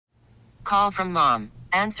Call from mom.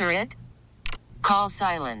 Answer it. Call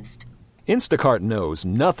silenced. Instacart knows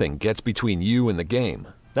nothing gets between you and the game.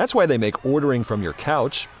 That's why they make ordering from your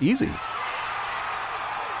couch easy.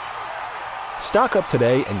 Stock up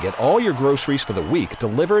today and get all your groceries for the week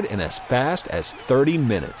delivered in as fast as 30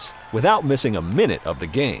 minutes without missing a minute of the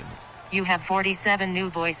game. You have 47 new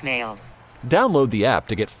voicemails. Download the app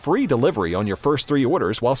to get free delivery on your first 3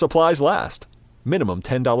 orders while supplies last. Minimum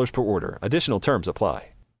 $10 per order. Additional terms apply.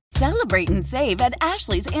 Celebrate and save at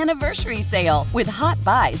Ashley's Anniversary Sale. With Hot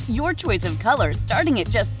Buys, your choice of colors starting at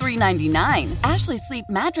just $3.99. Ashley Sleep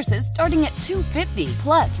mattresses starting at $2.50.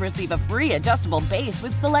 Plus, receive a free adjustable base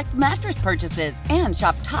with select mattress purchases. And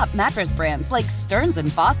shop top mattress brands like Stearns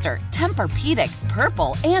 & Foster, Tempur-Pedic,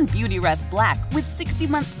 Purple, and Beautyrest Black with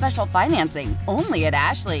 60-month special financing. Only at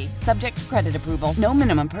Ashley. Subject to credit approval. No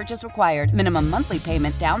minimum purchase required. Minimum monthly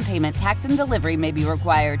payment, down payment, tax, and delivery may be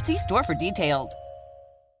required. See store for details.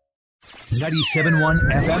 97.1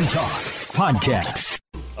 FM Talk Podcast.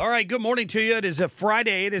 All right, good morning to you. It is a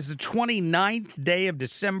Friday. It is the 29th day of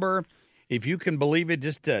December. If you can believe it,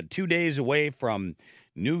 just 2 days away from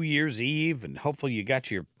New Year's Eve, and hopefully you got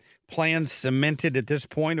your plans cemented at this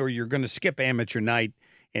point, or you're going to skip amateur night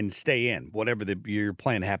and stay in, whatever your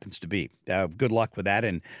plan happens to be. Good luck with that,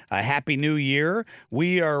 and a Happy New Year.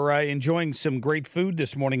 We are enjoying some great food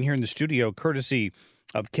this morning here in the studio, courtesy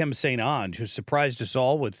of Kim St. Ange, who surprised us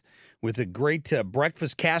all with a great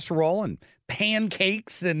breakfast casserole and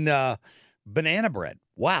pancakes and banana bread.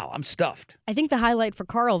 Wow, I'm stuffed. I think the highlight for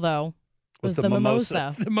Carl, though, was the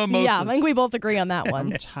mimosa. The mimosas. Yeah, I think we both agree on that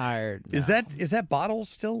one. I'm tired now. Is that bottle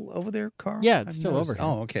still over there, Carl? Yeah, it's still over here.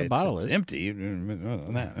 Oh, okay. The bottle is empty.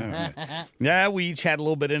 Yeah, we each had a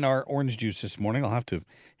little bit in our orange juice this morning. I'll have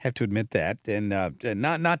to admit that, and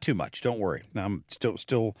not too much. Don't worry. I'm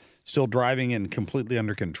still driving and completely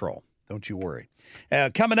under control. Don't you worry.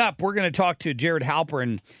 Coming up, we're going to talk to Jared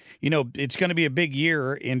Halpern. You know, it's going to be a big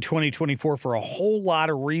year in 2024 for a whole lot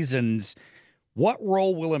of reasons. What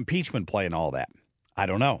role will impeachment play in all that? I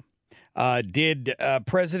don't know. Did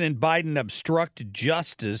President Biden obstruct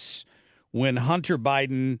justice when Hunter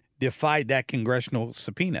Biden defied that congressional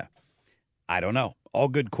subpoena? I don't know. All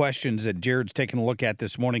good questions that Jared's taking a look at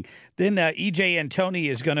this morning. Then EJ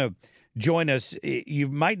Antoni is going to join us. You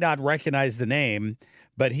might not recognize the name,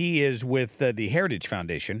 but he is with the Heritage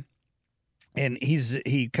Foundation, and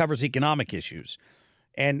he covers economic issues.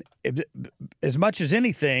 And as much as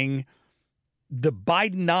anything, the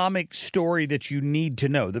Bidenomics story that you need to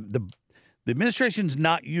know, the administration's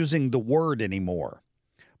not using the word anymore,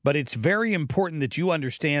 but it's very important that you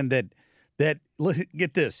understand that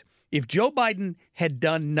get this, if Joe Biden had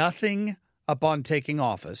done nothing upon taking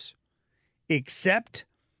office except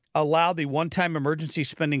allow the one-time emergency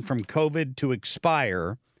spending from COVID to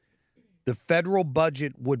expire, the federal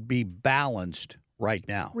budget would be balanced right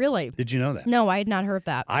now. Really? Did you know that? No, I had not heard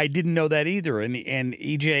that. I didn't know that either, and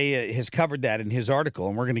EJ has covered that in his article,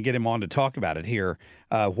 and we're going to get him on to talk about it here,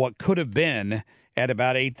 what could have been at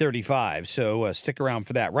about 8:35, so stick around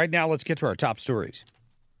for that. Right now, let's get to our top stories.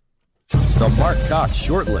 The Marc Cox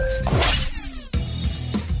Shortlist.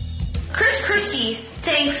 Chris Christie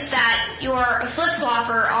thinks that you're a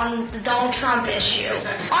flip-flopper on the Donald Trump issue.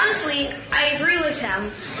 Honestly, I agree with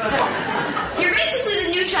him. You're basically the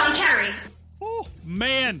new John Kerry. Oh,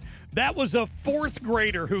 man, that was a fourth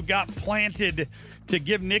grader who got planted to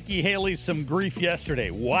give Nikki Haley some grief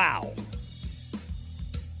yesterday. Wow.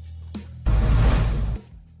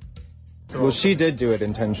 Well, she did do it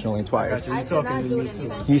intentionally twice. You're talking to me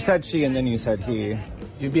too. You said she and then you said he.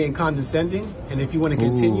 You're being condescending, and if you want to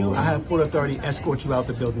continue, I have full authority to escort you out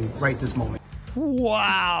the building right this moment.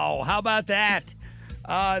 Wow, how about that?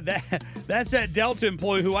 That's that Delta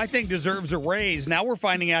employee who I think deserves a raise. Now we're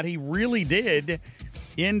finding out he really did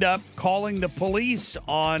end up calling the police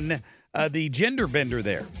on the gender bender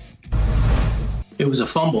there. It was a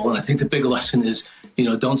fumble, and I think the big lesson is,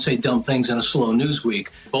 don't say dumb things in a slow news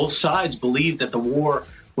week. Both sides believe that the war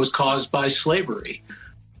was caused by slavery.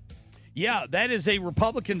 Yeah, that is a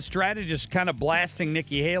Republican strategist kind of blasting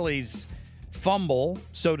Nikki Haley's fumble,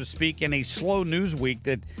 so to speak, in a slow news week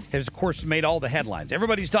that has, of course, made all the headlines.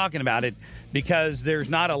 Everybody's talking about it because there's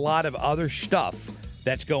not a lot of other stuff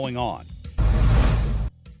that's going on.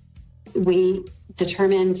 We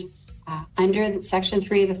determined under Section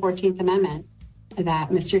 3 of the 14th Amendment that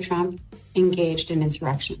Mr. Trump engaged in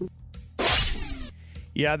insurrection.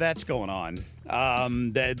 Yeah, that's going on.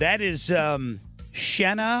 That is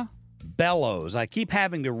Shenna Bellows. I keep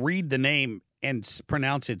having to read the name and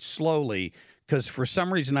pronounce it slowly because for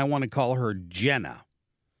some reason I want to call her Jenna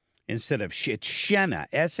instead of it's Shenna,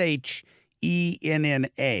 Shenna.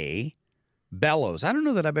 Bellows. I don't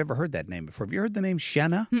know that I've ever heard that name before. Have you heard the name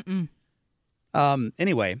Shenna? Mm-mm.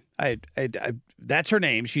 Anyway, that's her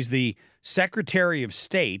name. She's the Secretary of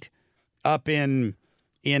State up in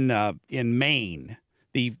Maine,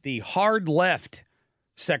 the hard left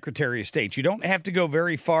Secretary of State. You don't have to go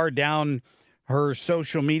very far down her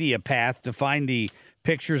social media path to find the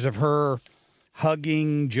pictures of her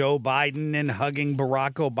hugging Joe Biden and hugging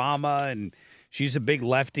Barack Obama. And she's a big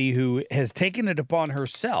lefty who has taken it upon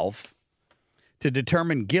herself to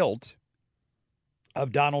determine guilt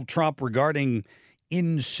of Donald Trump regarding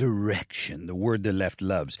insurrection, the word the left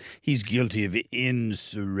loves. He's guilty of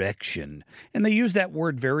insurrection. And they use that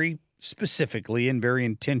word very specifically and very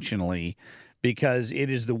intentionally because it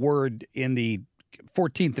is the word in the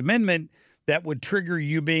 14th Amendment that would trigger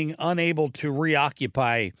you being unable to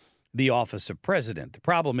reoccupy the office of president. The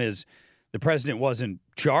problem is the president wasn't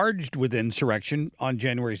charged with insurrection on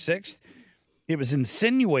January 6th. It was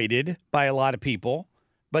insinuated by a lot of people,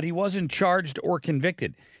 but he wasn't charged or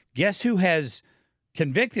convicted. Guess who has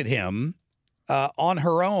convicted him on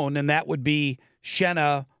her own, and that would be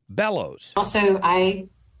Shenna Bellows. Also, I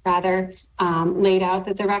laid out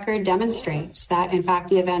that the record demonstrates that, in fact,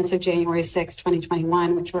 the events of January 6,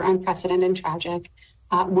 2021, which were unprecedented and tragic,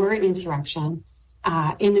 were an insurrection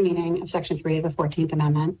in the meaning of Section 3 of the 14th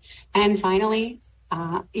Amendment. And finally,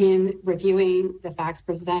 in reviewing the facts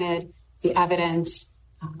presented, the evidence,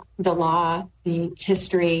 the law, the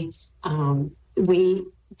history, we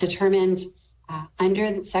determined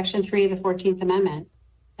under Section 3 of the 14th Amendment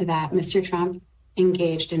that Mr. Trump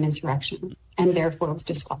engaged in insurrection and therefore was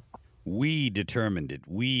disqualified. We determined it.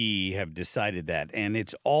 We have decided that. And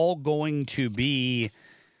it's all going to be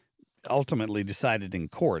ultimately decided in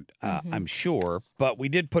court, I'm sure. But we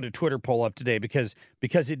did put a Twitter poll up today because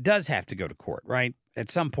it does have to go to court, right? At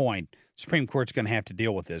some point, Supreme Court's going to have to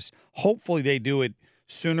deal with this. Hopefully they do it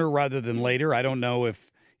sooner rather than later. I don't know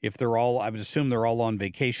if they're all, I would assume they're all on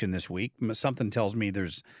vacation this week. Something tells me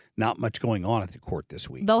there's not much going on at the court this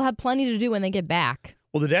week. They'll have plenty to do when they get back.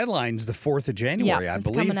 Well, the deadline's the 4th of January, I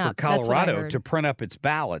believe, for Colorado to print up its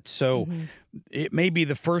ballots. So it may be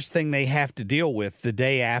the first thing they have to deal with the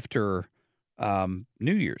day after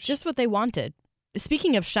New Year's. Just what they wanted.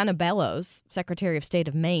 Speaking of Shenna Bellows, Secretary of State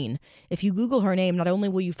of Maine, if you Google her name, not only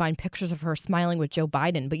will you find pictures of her smiling with Joe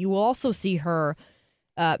Biden, but you will also see her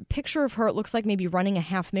picture of her. It looks like maybe running a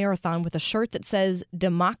half marathon with a shirt that says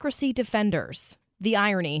Democracy Defenders. The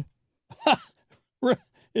irony.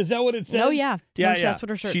 Is that what it says? Oh, yeah. Yeah. That's what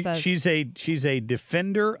her shirt says. She's a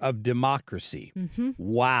defender of democracy. Mm-hmm.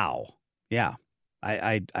 Wow. Yeah.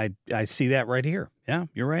 I see that right here. Yeah,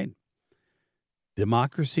 you're right.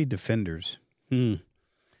 Democracy defenders.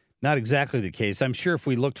 Not exactly the case. I'm sure if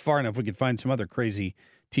we looked far enough, we could find some other crazy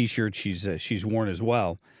T-shirts she's worn as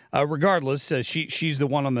well. Regardless, she's the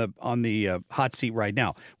one on the hot seat right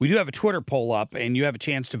now. We do have a Twitter poll up, and you have a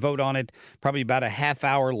chance to vote on it. Probably about a half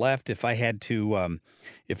hour left if I had to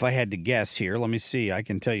guess here. Let me see. I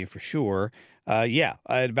can tell you for sure. At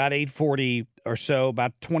about 8:40 or so,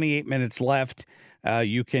 about 28 minutes left.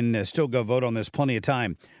 You can still go vote on this. Plenty of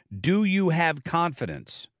time. Do you have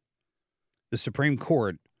confidence the Supreme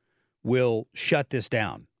Court will shut this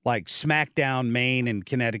down, like smack down Maine and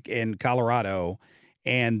Connecticut and Colorado,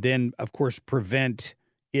 and then, of course, prevent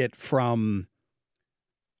it from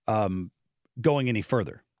going any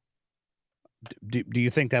further? Do you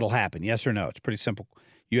think that'll happen? Yes or no? It's pretty simple.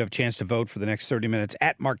 You have a chance to vote for the next 30 minutes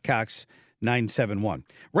at Marc Cox 971.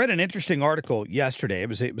 Read an interesting article yesterday.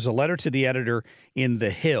 It was a letter to the editor in The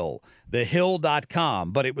Hill,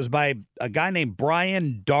 thehill.com, but it was by a guy named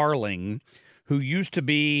Brian Darling, who used to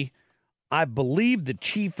be, I believe, the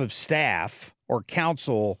chief of staff or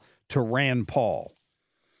counsel to Rand Paul.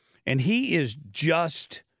 And he is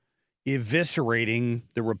just eviscerating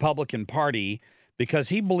the Republican Party because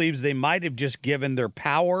he believes they might have just given their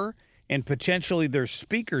power and potentially their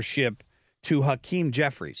speakership to Hakeem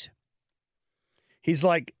Jeffries. He's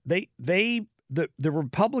like, the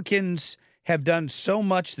Republicans have done so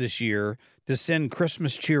much this year to send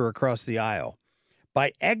Christmas cheer across the aisle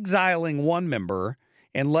by exiling one member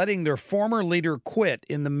and letting their former leader quit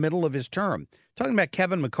in the middle of his term. Talking about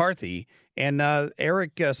Kevin McCarthy and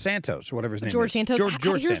Eric Santos, or whatever his name George is. Santos. George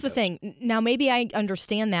Here's Santos. the thing. Now, maybe I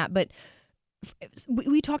understand that, but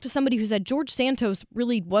we talked to somebody who said George Santos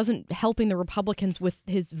really wasn't helping the Republicans with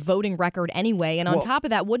his voting record anyway. And on top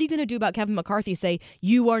of that, what are you going to do about Kevin McCarthy? Say,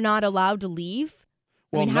 you are not allowed to leave?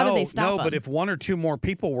 Well, how do they stop him? But if one or two more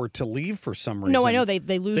people were to leave for some reason. No, I know. They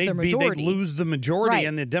lose their majority. They'd lose the majority, right.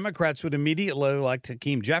 And the Democrats would immediately elect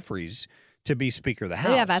Hakeem Jeffries to be Speaker of the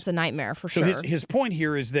House. Yeah, that's a nightmare for sure. So his point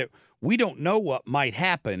here is that we don't know what might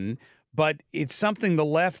happen, but it's something the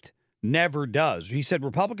left never does. He said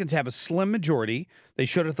Republicans have a slim majority. They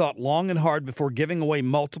should have thought long and hard before giving away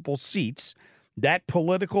multiple seats. That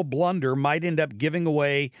political blunder might end up giving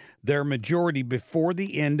away their majority before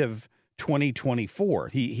the end of 2024.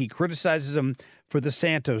 He criticizes them for the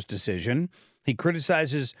Santos decision. He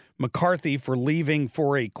criticizes McCarthy for leaving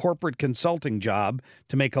for a corporate consulting job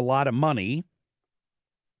to make a lot of money.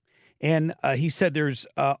 And he said there's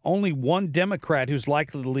only one Democrat who's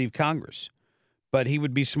likely to leave Congress, but he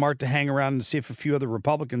would be smart to hang around and see if a few other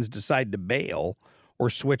Republicans decide to bail or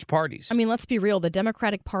switch parties. I mean, let's be real. The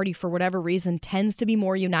Democratic Party, for whatever reason, tends to be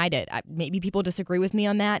more united. Maybe people disagree with me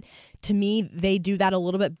on that. To me, they do that a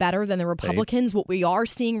little bit better than the Republicans. What we are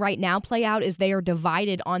seeing right now play out is they are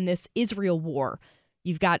divided on this Israel war.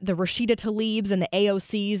 You've got the Rashida Tlaibs and the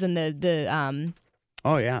AOCs and the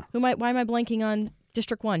oh, yeah. Why am I blanking on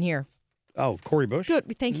District 1 here? Oh, Cori Bush?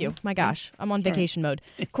 Good. Thank you. My gosh. I'm on vacation mode.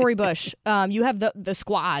 Cori Bush. You have the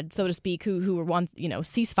squad, so to speak, who want,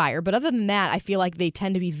 ceasefire. But other than that, I feel like they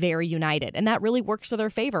tend to be very united. And that really works to their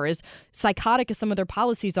favor. As psychotic as some of their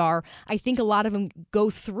policies are, I think a lot of them go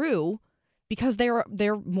through because they're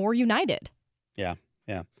more united. Yeah.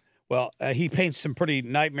 Well, he paints some pretty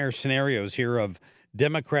nightmare scenarios here of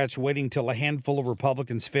Democrats waiting till a handful of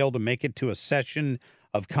Republicans fail to make it to a session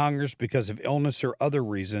of Congress because of illness or other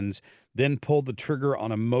reasons, then pull the trigger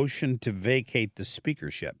on a motion to vacate the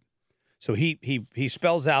speakership. So he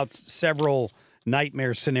spells out several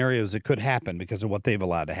nightmare scenarios that could happen because of what they've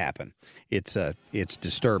allowed to happen. It's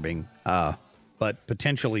disturbing, but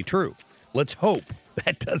potentially true. Let's hope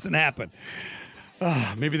that doesn't happen.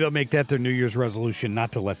 Maybe they'll make that their New Year's resolution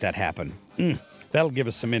not to let that happen. That'll give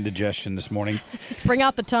us some indigestion this morning. Bring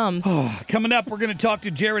out the Tums. Coming up, we're going to talk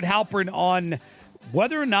to Jared Halpern on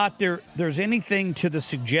whether or not there's anything to the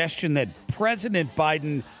suggestion that President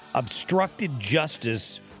Biden obstructed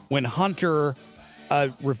justice when Hunter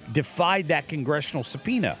defied that congressional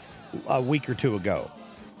subpoena a week or two ago.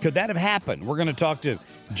 Could that have happened? We're going to talk to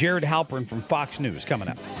Jared Halpern from Fox News coming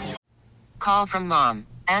up. Call from mom.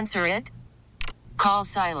 Answer it. Call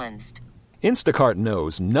silenced. Instacart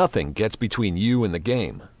knows nothing gets between you and the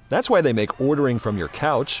game. That's why they make ordering from your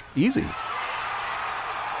couch easy.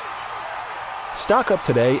 Stock up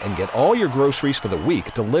today and get all your groceries for the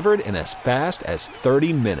week delivered in as fast as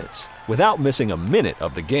 30 minutes without missing a minute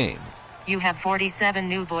of the game. You have 47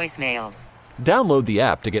 new voicemails. Download the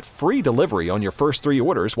app to get free delivery on your first 3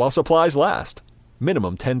 orders while supplies last.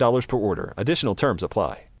 Minimum $10 per order. Additional terms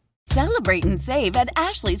apply. Celebrate and save at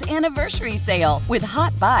Ashley's Anniversary Sale. With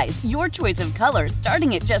Hot Buys, your choice of colors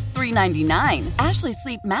starting at just $3.99. Ashley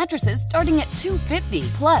Sleep mattresses starting at $2.50.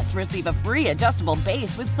 Plus, receive a free adjustable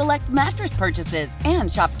base with select mattress purchases. And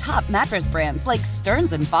shop top mattress brands like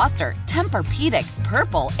Stearns & Foster, Tempur-Pedic,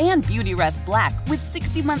 Purple, and Beautyrest Black with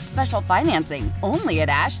 60-month special financing. Only at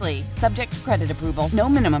Ashley. Subject to credit approval. No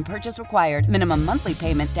minimum purchase required. Minimum monthly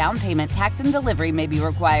payment, down payment, tax, and delivery may be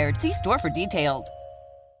required. See store for details.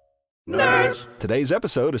 Nerds! Today's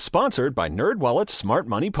episode is sponsored by NerdWallet's Smart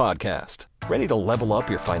Money Podcast. Ready to level up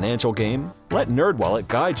your financial game? Let NerdWallet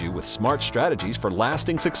guide you with smart strategies for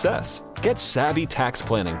lasting success. Get savvy tax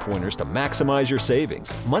planning pointers to maximize your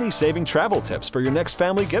savings, money-saving travel tips for your next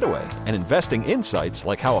family getaway, and investing insights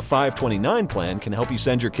like how a 529 plan can help you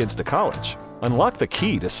send your kids to college. Unlock the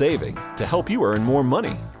key to saving to help you earn more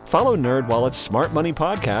money. Follow NerdWallet's Smart Money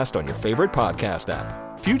Podcast on your favorite podcast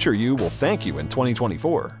app. Future you will thank you in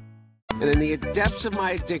 2024. And in the depths of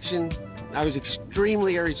my addiction, I was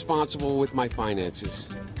extremely irresponsible with my finances.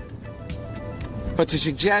 But to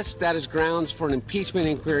suggest that is grounds for an impeachment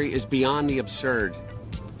inquiry is beyond the absurd.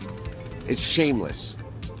 It's shameless.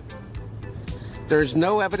 There is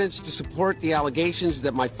no evidence to support the allegations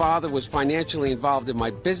that my father was financially involved in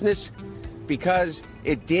my business because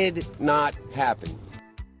it did not happen.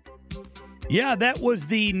 Yeah, that was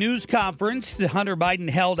the news conference that Hunter Biden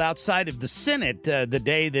held outside of the Senate the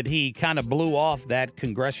day that he kind of blew off that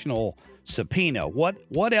congressional subpoena.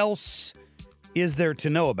 What else is there to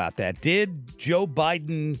know about that? Did Joe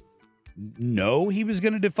Biden know he was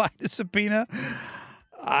going to defy the subpoena?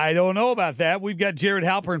 I don't know about that. We've got Jared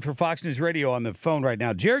Halpern for Fox News Radio on the phone right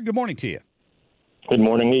now. Jared, good morning to you. Good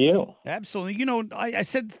morning to you. Absolutely. You know, I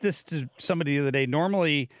said this to somebody the other day.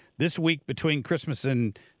 Normally, this week between Christmas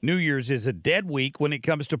and New Year's is a dead week when it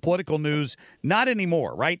comes to political news. Not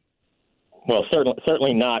anymore, right? Well,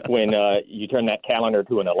 certainly not when you turn that calendar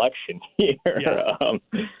to an election year. Yeah.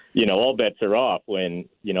 You know, all bets are off when,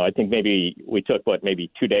 you know, I think maybe we took,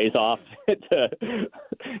 maybe 2 days off to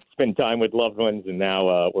spend time with loved ones, and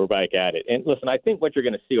now we're back at it. And listen, I think what you're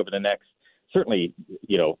going to see over the next, certainly,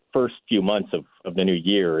 you know, first few months of the new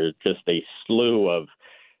year is just a slew of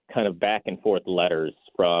kind of back and forth letters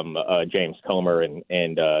from James Comer and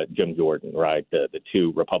Jim Jordan, right, the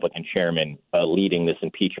two Republican chairmen leading this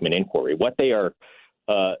impeachment inquiry. What they are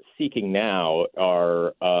seeking now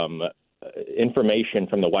are information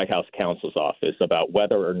from the White House counsel's office about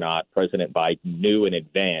whether or not President Biden knew in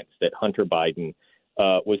advance that Hunter Biden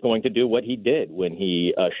was going to do what he did when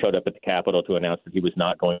he showed up at the Capitol to announce that he was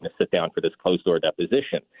not going to sit down for this closed-door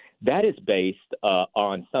deposition. That is based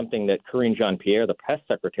on something that Karine Jean-Pierre, the press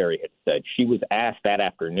secretary, had said. She was asked that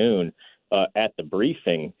afternoon at the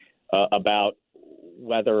briefing about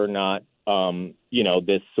whether or not,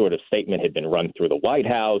 this sort of statement had been run through the White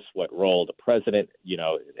House, what role the president,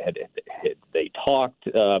 had they talked.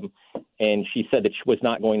 And she said that she was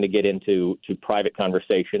not going to get into private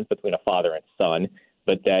conversations between a father and son,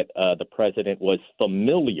 but that the president was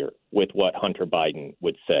familiar with what Hunter Biden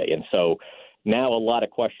would say. And so now a lot of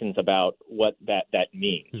questions about what that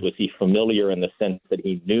means. Was he familiar in the sense that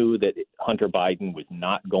he knew that Hunter Biden was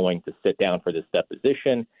not going to sit down for this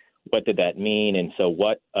deposition? What did that mean? And so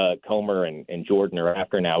what Comer and Jordan are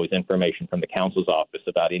after now is information from the counsel's office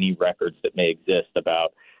about any records that may exist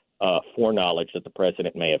about foreknowledge that the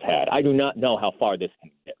president may have had. I do not know how far this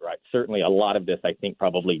can get, right? Certainly a lot of this, I think,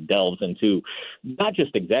 probably delves into not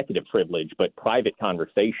just executive privilege, but private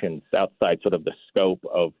conversations outside sort of the scope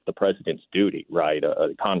of the president's duty, right?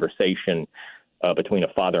 A conversation between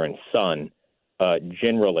a father and son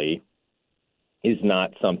generally is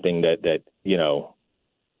not something that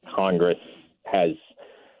Congress has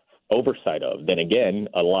oversight of. Then again,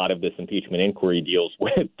 a lot of this impeachment inquiry deals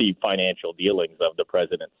with the financial dealings of the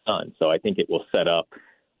president's son. So I think it will set up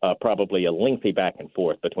probably a lengthy back and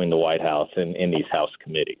forth between the White House and these House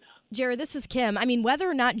committees. Jared, this is Kim. I mean, whether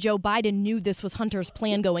or not Joe Biden knew this was Hunter's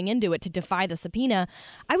plan going into it to defy the subpoena,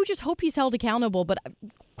 I would just hope he's held accountable. But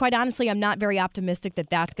quite honestly, I'm not very optimistic that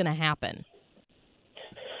that's going to happen.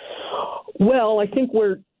 Well, I think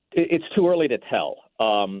it's too early to tell.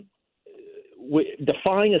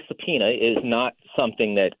 Defying a subpoena is not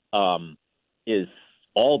something that is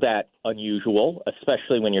all that unusual,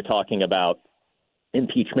 especially when you're talking about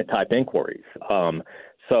impeachment-type inquiries.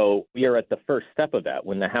 So we are at the first step of that.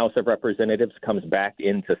 When the House of Representatives comes back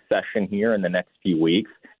into session here in the next few weeks,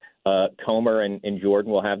 Comer and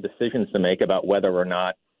Jordan will have decisions to make about whether or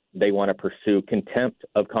not they want to pursue contempt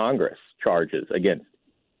of Congress charges against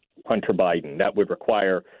Hunter Biden. That would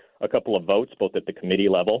require a couple of votes, both at the committee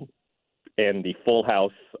level and the full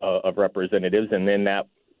House of Representatives, and then that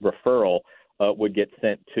referral would get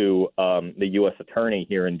sent to the U.S. attorney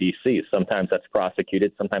here in D.C. Sometimes that's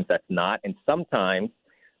prosecuted, sometimes that's not, and sometimes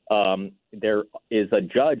there is a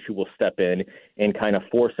judge who will step in and kind of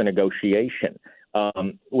force a negotiation,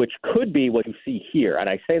 which could be what you see here. And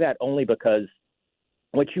I say that only because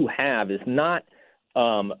what you have is not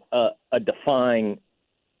a defying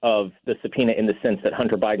of the subpoena in the sense that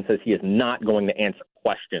Hunter Biden says he is not going to answer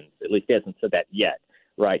questions. At least he hasn't said that yet,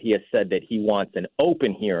 right? He has said that he wants an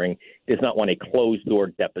open hearing, does not want a closed-door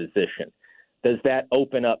deposition. Does that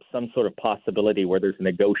open up some sort of possibility where there's a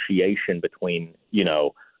negotiation between,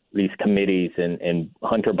 these committees and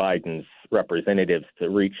Hunter Biden's representatives to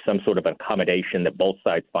reach some sort of accommodation that both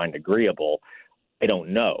sides find agreeable? I don't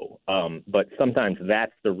know. But sometimes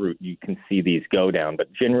that's the route you can see these go down.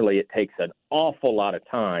 But generally, it takes an awful lot of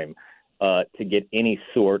time to get any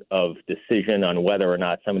sort of decision on whether or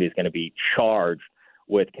not somebody's going to be charged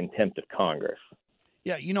with contempt of Congress.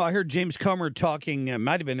 Yeah, I heard James Comer talking,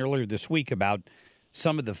 might have been earlier this week, about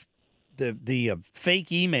some of the fake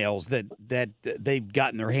emails that they've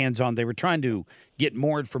gotten their hands on. They were trying to get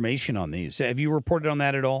more information on these. Have you reported on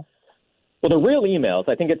that at all? Well, the real emails,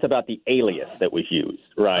 I think it's about the alias that was used,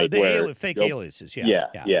 right? Fake aliases, yeah.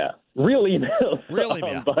 Yeah. Real emails. Real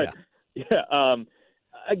email,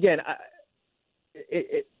 Again,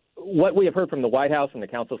 what we have heard from the White House and the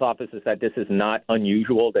counsel's office is that this is not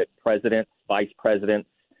unusual, that presidents, vice presidents,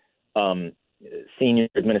 senior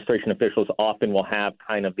administration officials often will have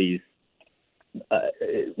kind of these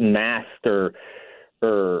masked or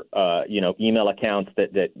email accounts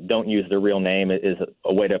that don't use their real name is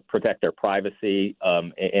a way to protect their privacy.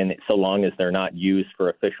 And so long as they're not used for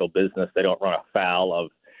official business, they don't run afoul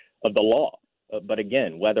of the law. But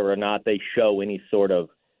again, whether or not they show any sort of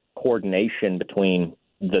coordination between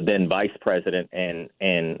the then vice president and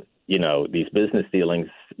these business dealings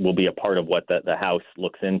will be a part of what the House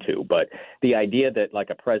looks into. But the idea that like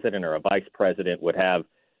a president or a vice president would have,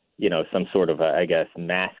 some sort of,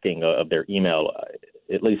 masking of their email,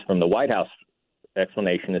 at least from the White House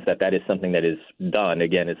explanation, is that is something that is done,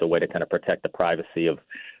 again, as a way to kind of protect the privacy of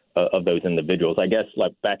of those individuals. I guess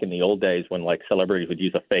like back in the old days when like celebrities would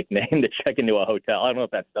use a fake name to check into a hotel. I don't know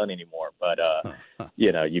if that's done anymore, but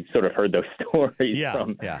you've sort of heard those stories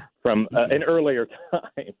from an earlier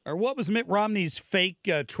time. Or what was Mitt Romney's fake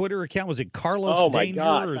Twitter account? Was it Carlos Danger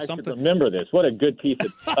gosh, or I something? should remember this. What a good piece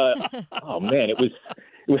of oh man, it was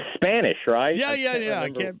Spanish, right? Yeah. I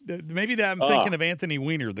can't. Maybe I'm thinking of Anthony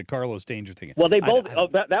Weiner, the Carlos Danger thing. Well, they both.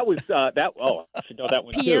 That was that. Oh, I should know that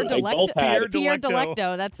one Pierre too. Pierre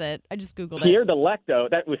Delecto. That's it. I just googled Pierre Delecto.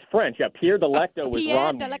 That was French. Yeah, Pierre Delecto was Pierre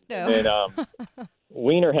Romney. Delecto. And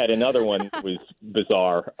Weiner had another one that was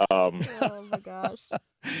bizarre. Oh my gosh.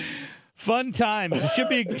 Fun times. It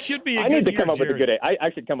should be. I need to come up with a good.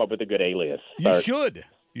 I should come up with a good alias. You should.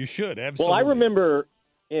 Absolutely. Well, I remember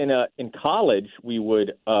in college we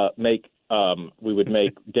would make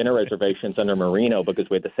dinner reservations under Marino because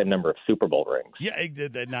we had the same number of Super Bowl rings. Yeah,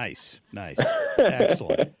 nice,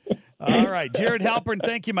 excellent. All right, Jared Halpern,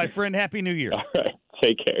 thank you, my friend. Happy New Year. All right,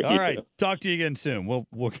 take care. All right, talk to you again soon. We're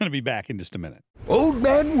going to be back in just a minute. Old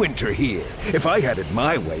Man Winter here. If I had it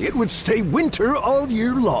my way, it would stay winter all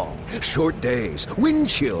year long. Short days, wind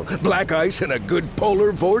chill, black ice, and a good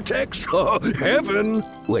polar vortex. Oh, heaven.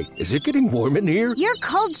 Wait, is it getting warm in here? Your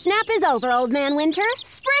cold snap is over, Old Man Winter.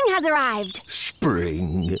 Spring has arrived.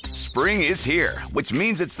 Spring. Spring is here, which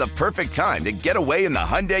means it's the perfect time to get away in the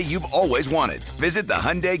Hyundai you've always wanted. Visit the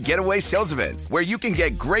Hyundai Getaway Sales Event, where you can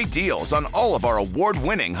get great deals on all of our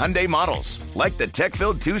award-winning Hyundai models, like the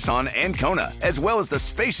tech-filled Tucson and Kona, as well as the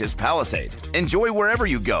spacious Palisade. Enjoy wherever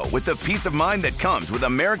you go with the peace of mind that comes with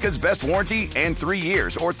America's best warranty and 3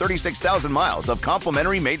 years or 36,000 miles of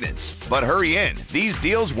complimentary maintenance. But hurry in, these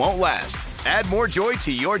deals won't last. Add more joy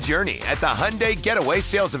to your journey at the Hyundai Getaway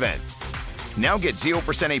Sales Event. Now get 0%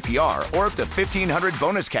 APR or up to $1,500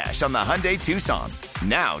 bonus cash on the Hyundai Tucson.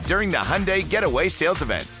 Now, during the Hyundai Getaway Sales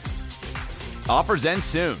Event. Offers end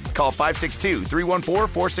soon. Call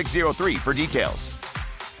 562-314-4603 for details.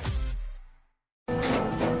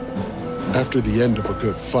 After the end of a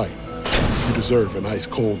good fight, you deserve an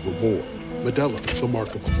ice-cold reward. Modelo is the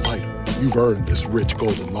mark of a fighter. You've earned this rich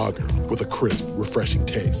golden lager with a crisp, refreshing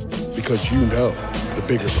taste. Because you know, the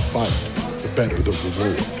bigger the fight, the better the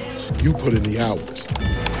reward. You put in the hours,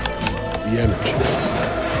 the energy,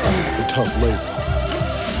 the tough labor.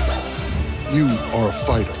 You are a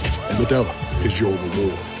fighter, and Modelo is your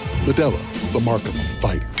reward. Modelo, the mark of a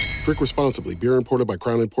fighter. Drink responsibly. Beer imported by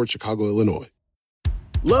Crown Imports, Chicago, Illinois.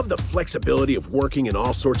 Love the flexibility of working in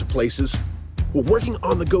all sorts of places? Well, working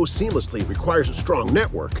on the go seamlessly requires a strong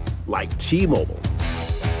network like T-Mobile.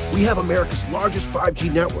 We have America's largest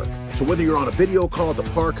 5G network, so whether you're on a video call at the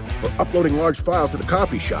park or uploading large files at the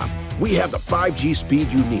coffee shop, we have the 5G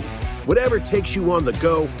speed you need. Whatever takes you on the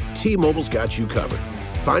go, T-Mobile's got you covered.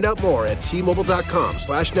 Find out more at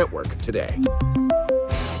T-Mobile.com/network today.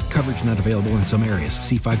 Coverage not available in some areas.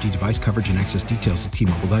 See 5G device coverage and access details at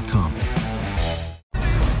T-Mobile.com.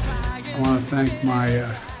 I want to thank my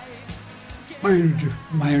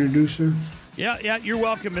introducer. Yeah, you're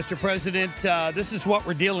welcome, Mr. President. This is what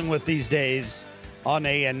we're dealing with these days on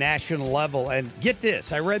a national level. And get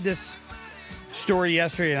this, I read this story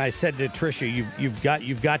yesterday, and I said to Tricia,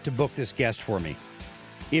 you've got to book this guest for me.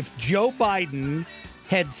 If Joe Biden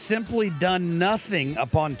had simply done nothing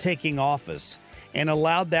upon taking office and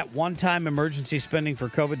allowed that one-time emergency spending for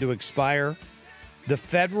COVID to expire, the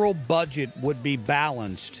federal budget would be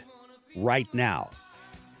balanced right now.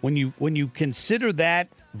 When you consider that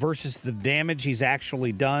versus the damage he's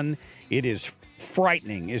actually done, it is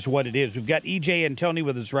frightening is what it is. We've got EJ Antoni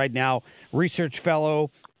with us right now, research fellow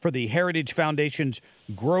for the Heritage Foundation's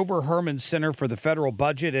Grover Herman Center for the Federal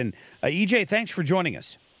Budget. And EJ, thanks for joining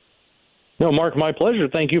us. No, Mark, my pleasure.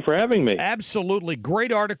 Thank you for having me. Absolutely.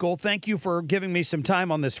 Great article. Thank you for giving me some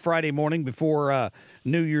time on this Friday morning before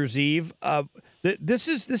New Year's Eve. This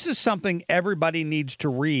is something everybody needs to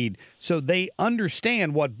read so they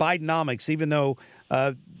understand what Bidenomics, even though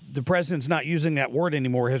the president's not using that word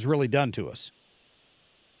anymore, has really done to us.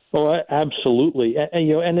 Well, absolutely.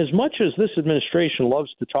 And as much as this administration loves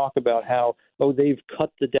to talk about how, they've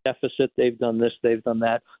cut the deficit, they've done this, they've done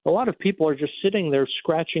that, a lot of people are just sitting there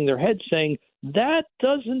scratching their heads saying, that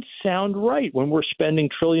doesn't sound right when we're spending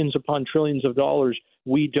trillions upon trillions of dollars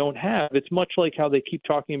we don't have. It's much like how they keep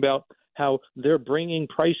talking about how they're bringing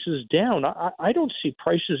prices down. I don't see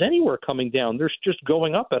prices anywhere coming down. They're just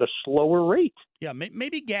going up at a slower rate. Yeah,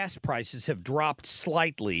 maybe gas prices have dropped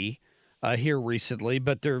slightly here recently,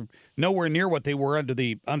 but they're nowhere near what they were under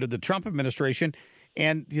the Trump administration.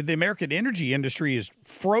 And the American energy industry is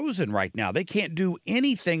frozen right now. They can't do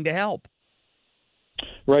anything to help.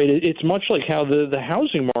 Right. It's much like how the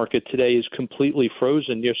housing market today is completely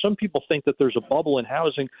frozen. Some people think that there's a bubble in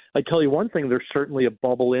housing. I tell you one thing, there's certainly a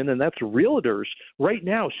bubble in, and that's realtors. Right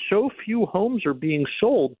now, so few homes are being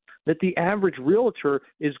sold that the average realtor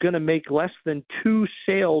is going to make less than 2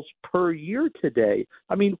 sales per year today.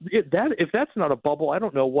 I mean, if that's not a bubble, I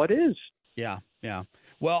don't know what is. Yeah.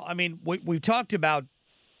 Well, I mean, we've talked about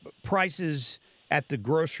prices at the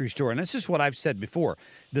grocery store, and this is what I've said before.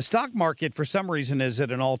 The stock market, for some reason, is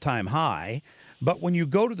at an all-time high, but when you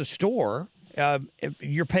go to the store,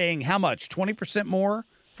 you're paying how much? 20% more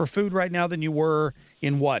for food right now than you were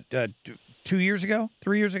in 2 years ago,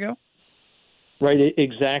 3 years ago? Right,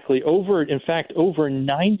 exactly. In fact, over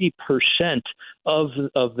 90% of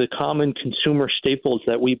the common consumer staples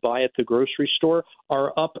that we buy at the grocery store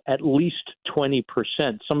are up at least 20%.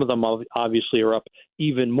 Some of them obviously are up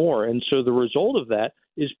even more. And so the result of that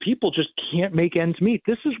is people just can't make ends meet.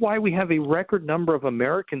 This is why we have a record number of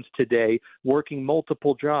Americans today working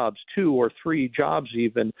multiple jobs, 2 or 3 jobs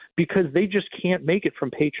even, because they just can't make it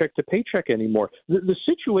from paycheck to paycheck anymore. The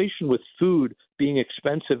situation with food being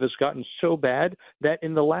expensive has gotten so bad that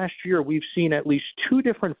in the last year we've seen at least 2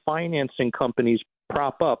 different financing companies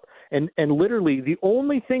prop up. And literally the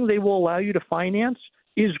only thing they will allow you to finance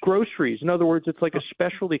is groceries. In other words, it's like a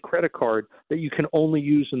specialty credit card that you can only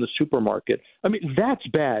use in the supermarket. I mean, that's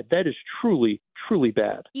bad. That is truly, truly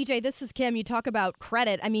bad. EJ, this is Kim. You talk about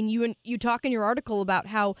credit. I mean, you talk in your article about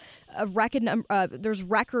how there's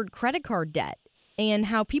record credit card debt and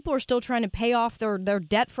how people are still trying to pay off their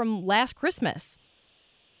debt from last Christmas.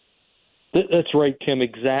 That's right, Kim.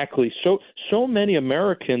 Exactly. So many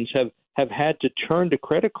Americans have had to turn to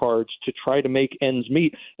credit cards to try to make ends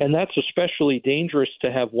meet. And that's especially dangerous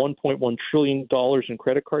to have $1.1 trillion in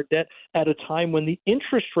credit card debt at a time when the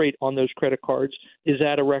interest rate on those credit cards is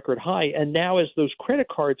at a record high. And now as those credit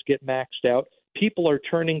cards get maxed out, people are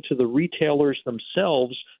turning to the retailers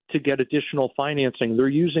themselves to get additional financing. They're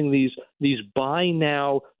using these buy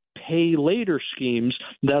now, pay later schemes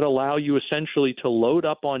that allow you essentially to load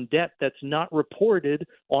up on debt that's not reported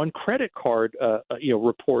on credit card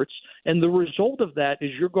reports. And the result of that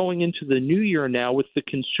is you're going into the new year now with the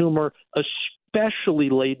consumer especially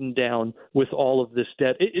laden down with all of this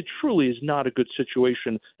debt. It truly is not a good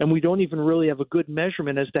situation, and we don't even really have a good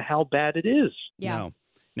measurement as to how bad it is. Yeah.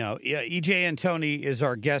 No. EJ Antoni is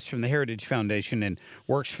our guest from the Heritage Foundation and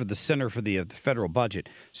works for the Center for the Federal Budget.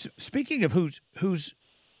 Speaking of who's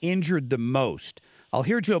injured the most, I'll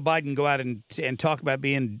hear Joe Biden go out and talk about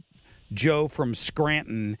being Joe from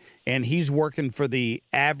Scranton, and he's working for the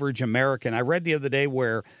average American. I read the other day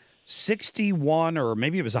where 61 or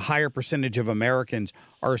maybe it was a higher percentage of Americans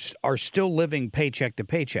are still living paycheck to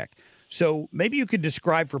paycheck. So maybe you could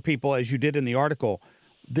describe for people, as you did in the article,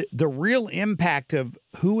 the real impact of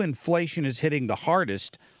who inflation is hitting the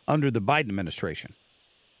hardest under the Biden administration.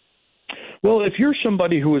 Well, if you're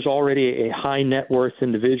somebody who is already a high net worth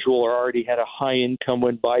individual or already had a high income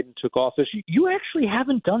when Biden took office, you actually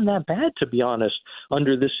haven't done that bad, to be honest,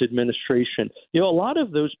 under this administration. A lot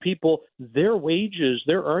of those people, their wages,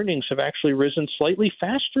 their earnings have actually risen slightly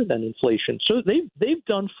faster than inflation. So they've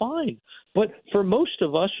done fine. But for most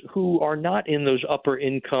of us who are not in those upper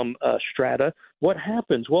income strata, what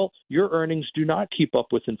happens? Well, your earnings do not keep up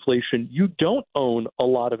with inflation. You don't own a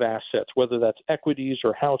lot of assets, whether that's equities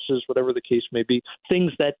or houses, whatever the case may be,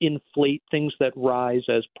 things that inflate, things that rise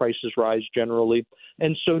as prices rise generally.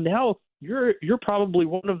 And so now you're probably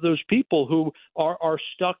one of those people who are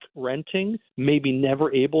stuck renting, maybe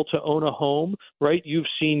never able to own a home, right? You've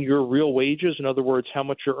seen your real wages, in other words, how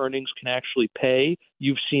much your earnings can actually pay.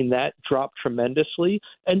 You've seen that drop tremendously.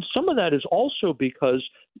 And some of that is also because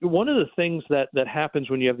one of the things that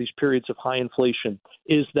happens when you have these periods of high inflation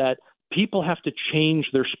is that people have to change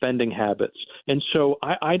their spending habits. And so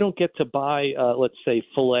I don't get to buy, let's say,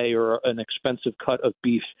 filet or an expensive cut of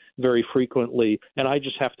beef very frequently, and I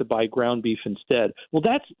just have to buy ground beef instead. Well,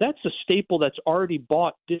 that's a staple that's already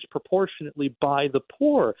bought disproportionately by the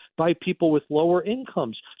poor, by people with lower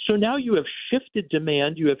incomes. So now you have shifted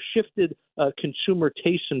demand, you have shifted consumer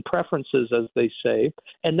tastes and preferences, as they say,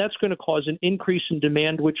 and that's going to cause an increase in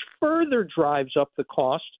demand, which further drives up the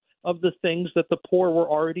cost of the things that the poor were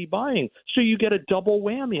already buying. So you get a double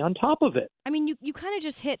whammy on top of it. I mean, you kind of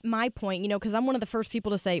just hit my point, because I'm one of the first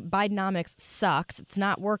people to say Bidenomics sucks. It's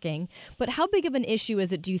not working. But how big of an issue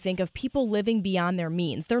is it, do you think, of people living beyond their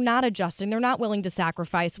means? They're not adjusting. They're not willing to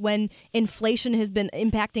sacrifice when inflation has been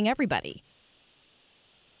impacting everybody.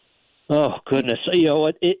 Oh, goodness.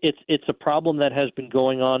 It's a problem that has been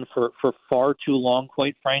going on for far too long,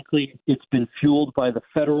 quite frankly. It's been fueled by the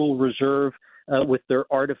Federal Reserve with their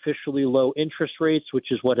artificially low interest rates,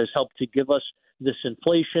 which is what has helped to give us this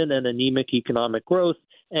inflation and anemic economic growth.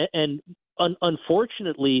 And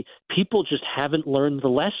unfortunately, people just haven't learned the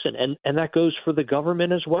lesson, and that goes for the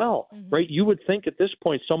government as well, right? You would think at this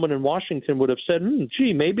point someone in Washington would have said,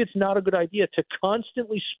 gee, maybe it's not a good idea to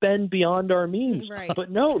constantly spend beyond our means. Right. But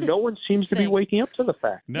no one seems to be waking up to the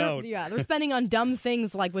fact. No. They're spending on dumb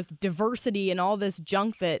things like with diversity and all this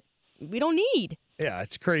junk that we don't need. Yeah,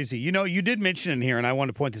 it's crazy. You know, you did mention in here, and I want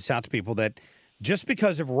to point this out to people, that just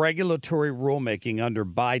because of regulatory rulemaking under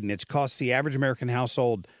Biden, it's cost the average American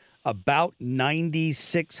household about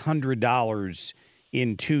 $9,600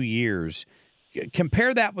 in 2 years.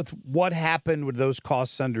 Compare that with what happened with those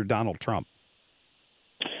costs under Donald Trump.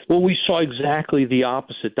 Well, we saw exactly the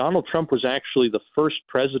opposite. Donald Trump was actually the first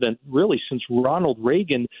president, really since Ronald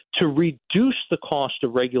Reagan, to reduce the cost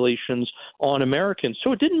of regulations on Americans.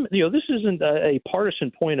 So it didn't, this isn't a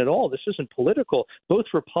partisan point at all. This isn't political. Both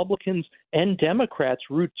Republicans and Democrats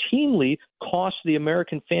routinely cost the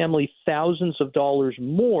American family thousands of dollars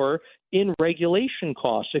more in regulation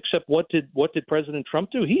costs. Except what did President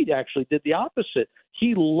Trump do? He actually did the opposite.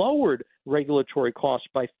 He lowered regulatory costs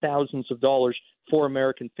by thousands of dollars for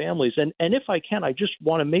American families. And if I can, I just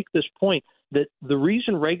want to make this point that the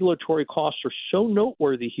reason regulatory costs are so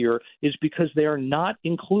noteworthy here is because they are not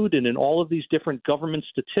included in all of these different government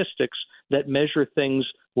statistics that measure things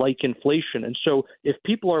like inflation. And so if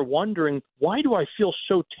people are wondering, why do I feel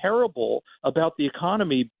so terrible about the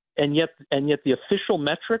economy, and yet the official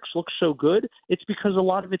metrics look so good, it's because a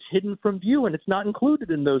lot of it's hidden from view and it's not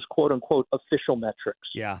included in those quote unquote official metrics.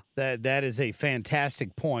 Yeah, that is a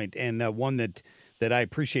fantastic point, and one that I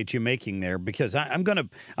appreciate you making there, because I'm gonna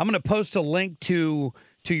post a link to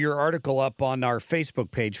your article up on our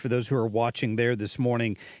Facebook page for those who are watching there this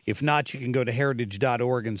morning. If not, you can go to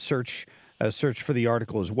heritage.org and search for the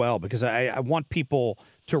article as well, because I want people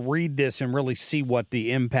to read this and really see what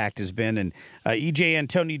the impact has been. And EJ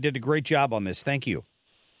Antoni did a great job on this. Thank you.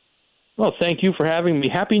 Well, thank you for having me.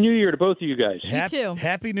 Happy New Year to both of you guys. You too.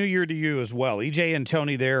 Happy New Year to you as well. EJ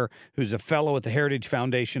Antoni there, who's a fellow at the Heritage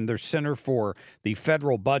Foundation, their Center for the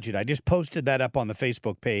Federal Budget. I just posted that up on the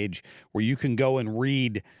Facebook page where you can go and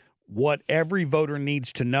read what every voter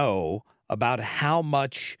needs to know about how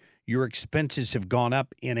much your expenses have gone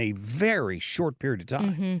up in a very short period of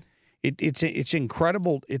time. Mm-hmm. It's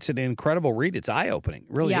incredible. It's an incredible read. It's eye-opening. It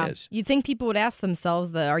really is. You'd think people would ask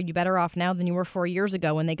themselves, are you better off now than you were 4 years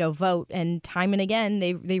ago when they go vote? And time and again,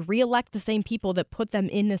 they reelect the same people that put them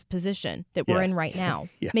in this position that we're in right now.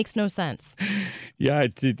 Makes no sense. Yeah,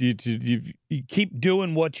 you keep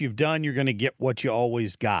doing what you've done, you're going to get what you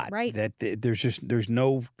always got. Right. There's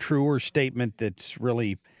no truer statement that's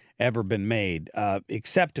really ever been made,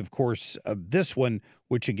 except, of course, this one,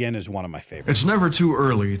 which, again, is one of my favorites. It's never too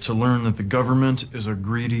early to learn that the government is a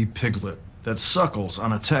greedy piglet that suckles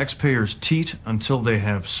on a taxpayer's teat until they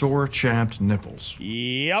have sore, chapped nipples.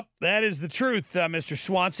 Yep, that is the truth, Mr.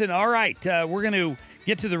 Swanson. All right, we're going to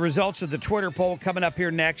get to the results of the Twitter poll coming up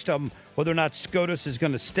here next, whether or not SCOTUS is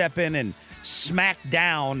going to step in and smack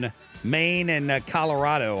down Maine and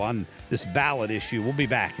Colorado on this ballot issue. We'll be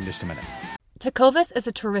back in just a minute. Tecovas is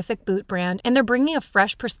a terrific boot brand, and they're bringing a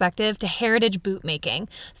fresh perspective to heritage boot making.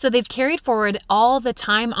 So they've carried forward all the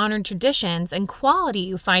time-honored traditions and quality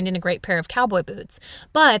you find in a great pair of cowboy boots,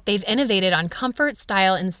 but they've innovated on comfort,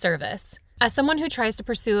 style, and service. As someone who tries to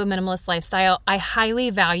pursue a minimalist lifestyle, I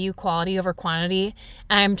highly value quality over quantity,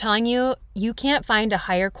 and I'm telling you, you can't find a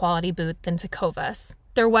higher quality boot than Tecovas.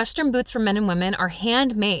 Their Western boots for men and women are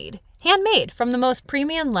handmade from the most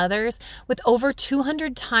premium leathers with over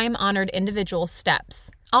 200 time-honored individual steps.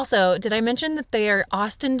 Also, did I mention that they are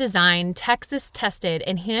Austin-designed, Texas-tested,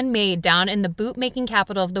 and handmade down in the boot-making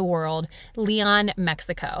capital of the world, Leon,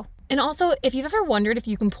 Mexico. And also, if you've ever wondered if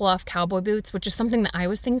you can pull off cowboy boots, which is something that I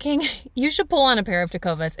was thinking, you should pull on a pair of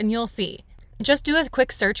Tecovas and you'll see. Just do a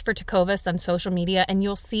quick search for Tecovas on social media and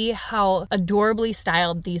you'll see how adorably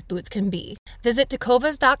styled these boots can be. Visit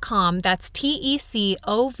tecovas.com, that's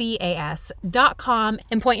TECOVAS.com,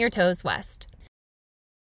 and point your toes west.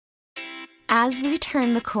 As we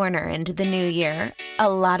turn the corner into the new year, a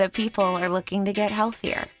lot of people are looking to get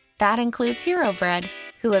healthier. That includes Hero Bread,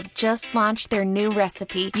 who have just launched their new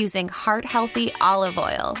recipe using heart-healthy olive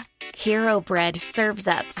oil. Hero Bread serves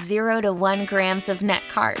up 0 to 1 grams of net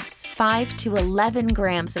carbs, 5 to 11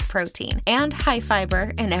 grams of protein, and high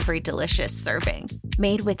fiber in every delicious serving.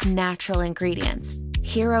 Made with natural ingredients,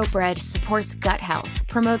 Hero Bread supports gut health,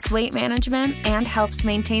 promotes weight management, and helps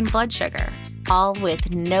maintain blood sugar. All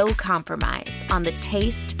with no compromise on the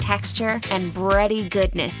taste, texture, and bready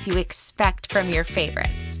goodness you expect from your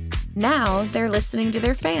favorites. Now they're listening to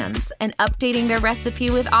their fans and updating their recipe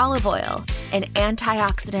with olive oil, an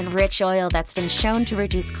antioxidant-rich oil that's been shown to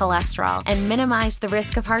reduce cholesterol and minimize the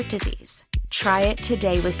risk of heart disease. Try it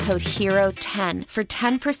today with code HERO10 for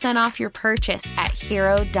 10% off your purchase at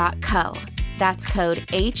hero.co. That's code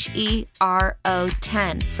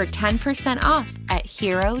HERO10 for 10% off at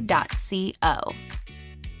hero.co.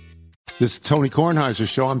 This is Tony Kornheiser's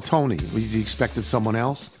show. I'm Tony. You expected someone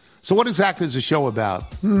else? So what exactly is the show about?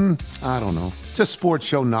 I don't know. It's a sports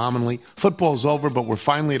show nominally. Football's over, but we're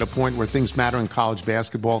finally at a point where things matter in college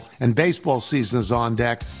basketball, and baseball season is on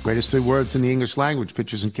deck. Greatest 3 words in the English language,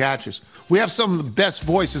 pitchers and catchers. We have some of the best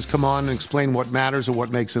voices come on and explain what matters or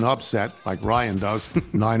what makes an upset, like Ryan does,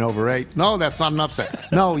 9/8. No, that's not an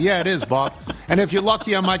upset. No, yeah, it is, Bob. And if you're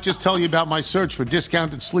lucky, I might just tell you about my search for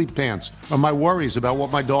discounted sleep pants or my worries about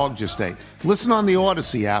what my dog just ate. Listen on the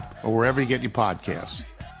Odyssey app or wherever you get your podcasts.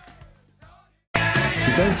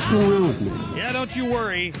 Don't screw around with me. Yeah, don't you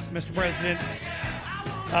worry, Mr. President.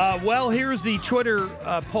 Well, here's the Twitter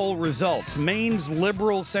poll results. Maine's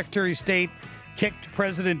liberal Secretary of State kicked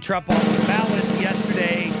President Trump off the ballot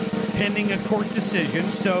yesterday, pending a court decision.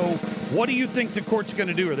 So what do you think the court's going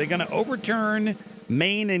to do? Are they going to overturn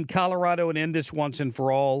Maine and Colorado and end this once and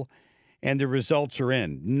for all? And the results are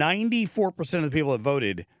in. 94% of the people that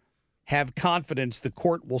voted have confidence the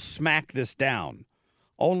court will smack this down.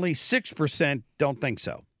 Only 6% don't think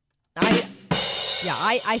so.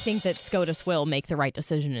 I think that SCOTUS will make the right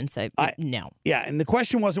decision and say no. Yeah, and the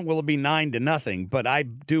question wasn't will it be 9-0, but I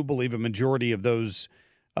do believe a majority of those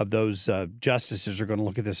justices are going to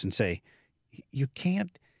look at this and say, you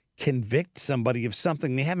can't convict somebody of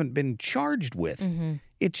something they haven't been charged with. Mm-hmm.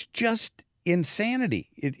 It's just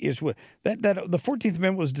insanity. It is what that the 14th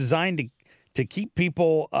Amendment was designed to keep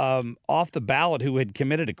people off the ballot who had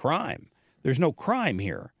committed a crime. There's no crime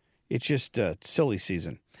here. It's just silly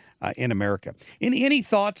season in America. Any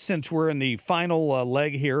thoughts, since we're in the final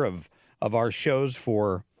leg here of our shows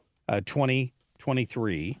for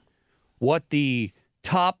 2023, what the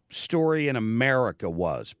top story in America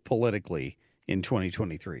was politically in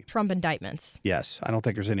 2023? Trump indictments. Yes, I don't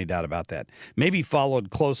think there's any doubt about that. Maybe followed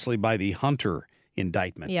closely by the Hunter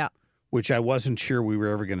indictment, which I wasn't sure we were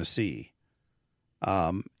ever going to see.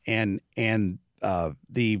 I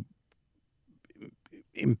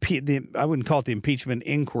wouldn't call it the impeachment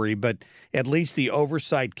inquiry, but at least the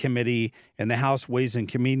Oversight Committee and the House Ways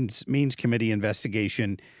and Means Committee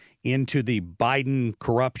investigation into the Biden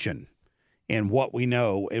corruption and what we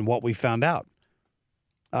know and what we found out.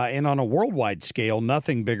 And on a worldwide scale,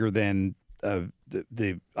 nothing bigger than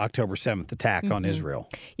the October 7th attack on Israel.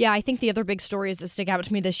 Yeah, I think the other big stories that stick out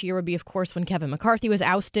to me this year would be, of course, when Kevin McCarthy was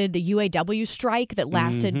ousted, the UAW strike that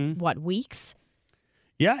lasted, weeks?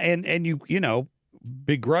 Yeah, and you know,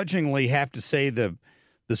 begrudgingly have to say the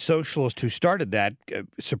socialist who started that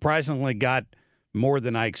surprisingly got more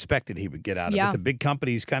than I expected he would get out of it. The big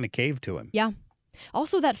companies kind of caved to him. Yeah.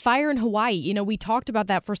 Also, that fire in Hawaii, you know, we talked about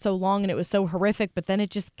that for so long and it was so horrific, but then it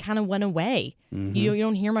just kind of went away. Mm-hmm. You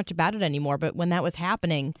don't hear much about it anymore. But when that was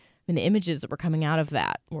happening, I mean, the images that were coming out of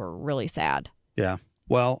that were really sad. Yeah.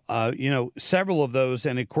 Well, you know, several of those,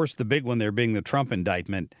 and of course the big one there being the Trump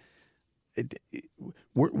indictment,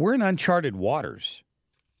 we're in uncharted waters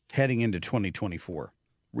heading into 2024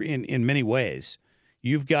 in many ways.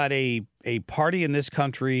 You've got a party in this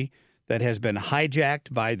country that has been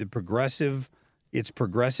hijacked by its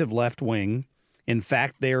progressive left wing. In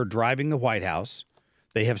fact, they are driving the White House.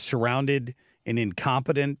 They have surrounded an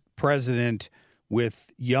incompetent president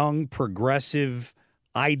with young progressive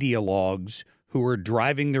ideologues who are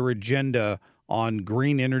driving their agenda on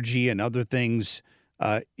green energy and other things,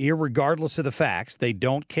 irregardless of the facts. They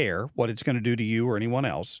don't care what it's going to do to you or anyone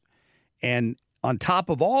else. And on top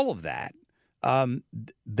of all of that,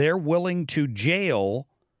 they're willing to jail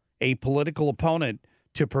a political opponent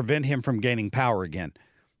to prevent him from gaining power again.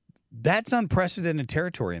 That's unprecedented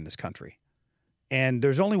territory in this country. And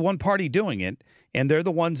there's only one party doing it, and they're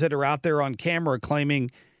the ones that are out there on camera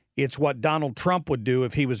claiming it's what Donald Trump would do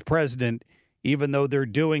if he was president, even though they're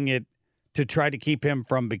doing it to try to keep him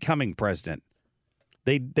from becoming president.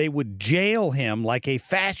 They would jail him like a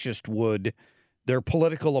fascist would their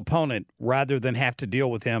political opponent rather than have to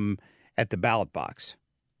deal with him at the ballot box.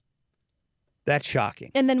 That's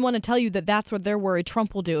shocking. And then want to tell you that that's what they're worried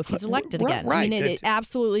Trump will do if he's elected again. Right. I mean, it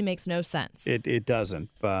absolutely makes no sense. It doesn't.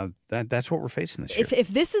 That's what we're facing this year. If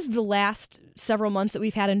this is the last several months that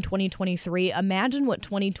we've had in 2023, imagine what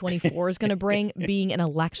 2024 is going to bring being an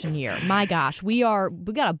election year. My gosh, we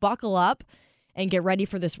got to buckle up and get ready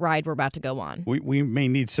for this ride we're about to go on. We may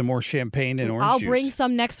need some more champagne and orange juice. I'll bring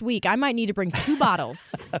some next week. I might need to bring 2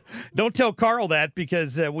 bottles. Don't tell Carl that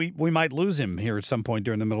because we might lose him here at some point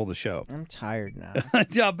during the middle of the show. I'm tired now.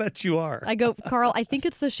 Yeah, I'll bet you are. I go, Carl, I think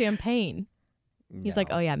it's the champagne. He's like,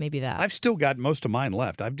 oh, yeah, maybe that. I've still got most of mine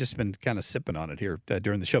left. I've just been kind of sipping on it here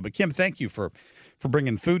during the show. But, Kim, thank you for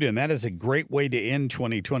bringing food in. That is a great way to end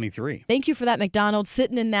 2023. Thank you for that, McDonald's,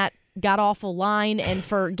 sitting in that god-awful line and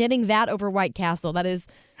for getting that over White Castle. That is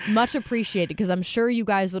much appreciated because I'm sure you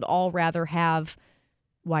guys would all rather have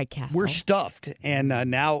White Castle. We're stuffed, and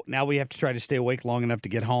now we have to try to stay awake long enough to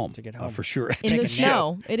get home. For sure. In the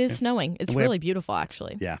snow. It is snowing. It's really beautiful,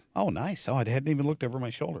 actually. Yeah. Oh, nice. Oh, I hadn't even looked over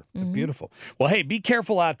my shoulder. Beautiful. Well, hey, be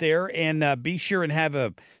careful out there, and be sure and have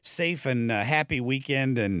a safe and happy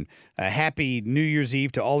weekend and a happy New Year's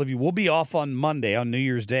Eve to all of you. We'll be off on Monday, on New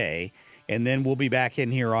Year's Day, and then we'll be back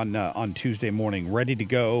in here on Tuesday morning, ready to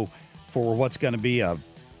go for what's going to be a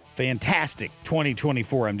fantastic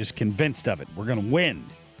 2024. I'm just convinced of it. We're going to win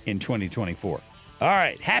in 2024. All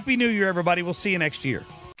right. Happy New Year, everybody. We'll see you next year.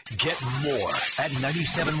 Get more at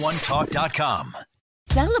 971talk.com.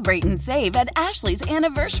 Celebrate and save at Ashley's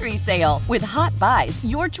Anniversary Sale. With Hot Buys,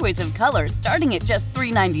 your choice of colors starting at just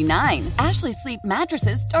 $3.99. Ashley Sleep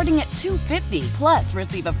mattresses starting at $2.50. Plus,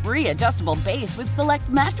 receive a free adjustable base with select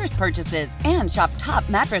mattress purchases. And shop top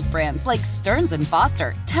mattress brands like Stearns &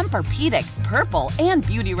 Foster, Tempur-Pedic, Purple, and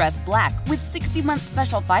Beautyrest Black with 60-month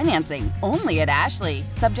special financing. Only at Ashley.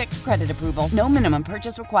 Subject to credit approval. No minimum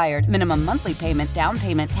purchase required. Minimum monthly payment, down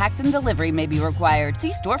payment, tax, and delivery may be required.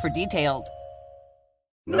 See store for details.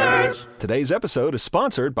 Nerds! Today's episode is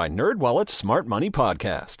sponsored by NerdWallet's Smart Money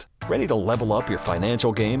Podcast. Ready to level up your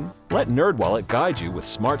financial game? Let NerdWallet guide you with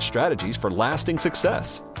smart strategies for lasting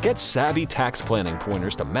success. Get savvy tax planning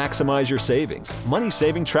pointers to maximize your savings,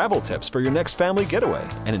 money-saving travel tips for your next family getaway,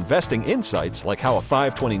 and investing insights like how a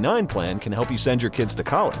 529 plan can help you send your kids to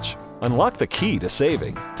college. Unlock the key to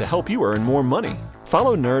saving to help you earn more money.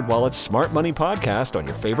 Follow NerdWallet's Smart Money Podcast on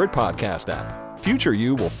your favorite podcast app. Future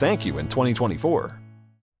you will thank you in 2024.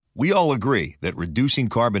 We all agree that reducing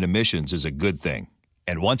carbon emissions is a good thing.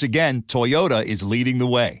 And once again, Toyota is leading the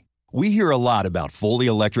way. We hear a lot about fully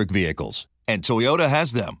electric vehicles, and Toyota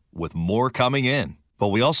has them, with more coming in. But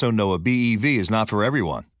we also know a BEV is not for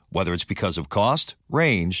everyone, whether it's because of cost,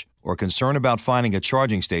 range, or concern about finding a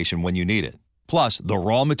charging station when you need it. Plus, the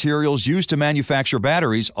raw materials used to manufacture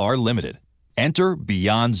batteries are limited. Enter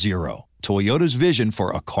Beyond Zero, Toyota's vision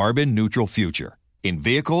for a carbon-neutral future. In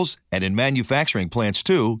vehicles and in manufacturing plants,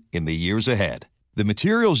 too, in the years ahead. The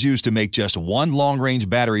materials used to make just one long-range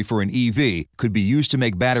battery for an EV could be used to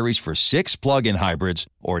make batteries for 6 plug-in hybrids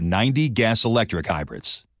or 90 gas-electric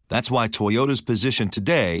hybrids. That's why Toyota's position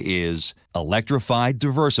today is electrified,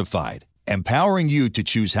 diversified, empowering you to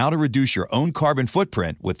choose how to reduce your own carbon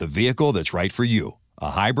footprint with the vehicle that's right for you,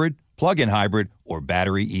 a hybrid, plug-in hybrid, or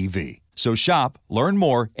battery EV. So shop, learn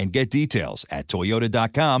more, and get details at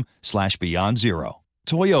toyota.com/beyond zero.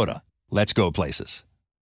 Toyota, let's go places.